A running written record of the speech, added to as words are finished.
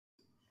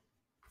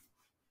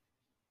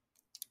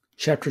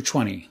Chapter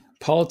 20: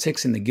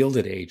 Politics in the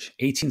Gilded Age,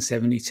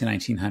 1870 to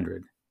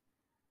 1900.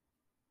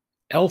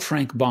 L.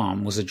 Frank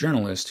Baum was a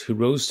journalist who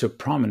rose to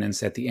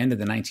prominence at the end of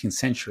the 19th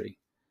century.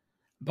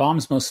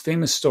 Baum's most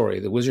famous story,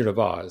 The Wizard of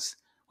Oz,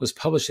 was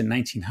published in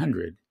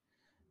 1900,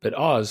 but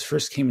Oz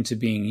first came into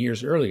being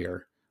years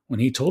earlier when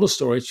he told a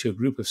story to a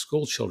group of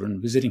school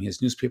children visiting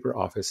his newspaper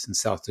office in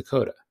South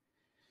Dakota.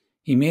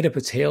 He made up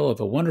a tale of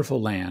a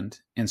wonderful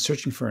land, and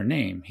searching for a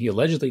name, he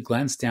allegedly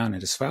glanced down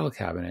at his file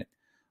cabinet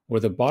where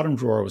the bottom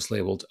drawer was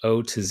labeled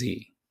O to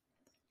Z.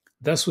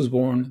 Thus was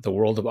born The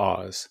World of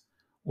Oz,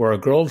 where a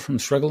girl from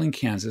struggling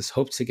Kansas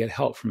hoped to get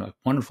help from a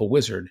wonderful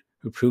wizard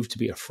who proved to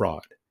be a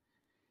fraud.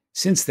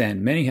 Since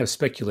then, many have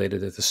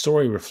speculated that the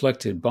story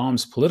reflected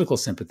Baum's political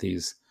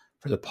sympathies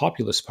for the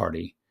Populist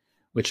Party,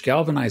 which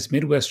galvanized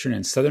Midwestern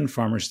and Southern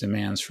farmers'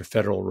 demands for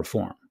federal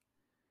reform.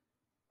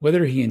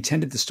 Whether he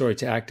intended the story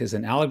to act as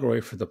an allegory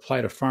for the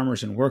plight of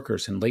farmers and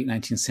workers in late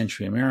 19th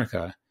century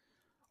America,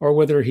 or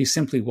whether he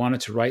simply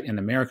wanted to write an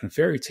American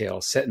fairy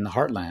tale set in the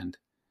heartland,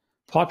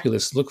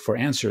 populists look for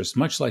answers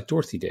much like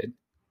Dorothy did,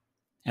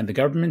 and the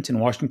government in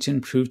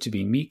Washington proved to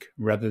be meek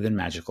rather than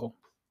magical.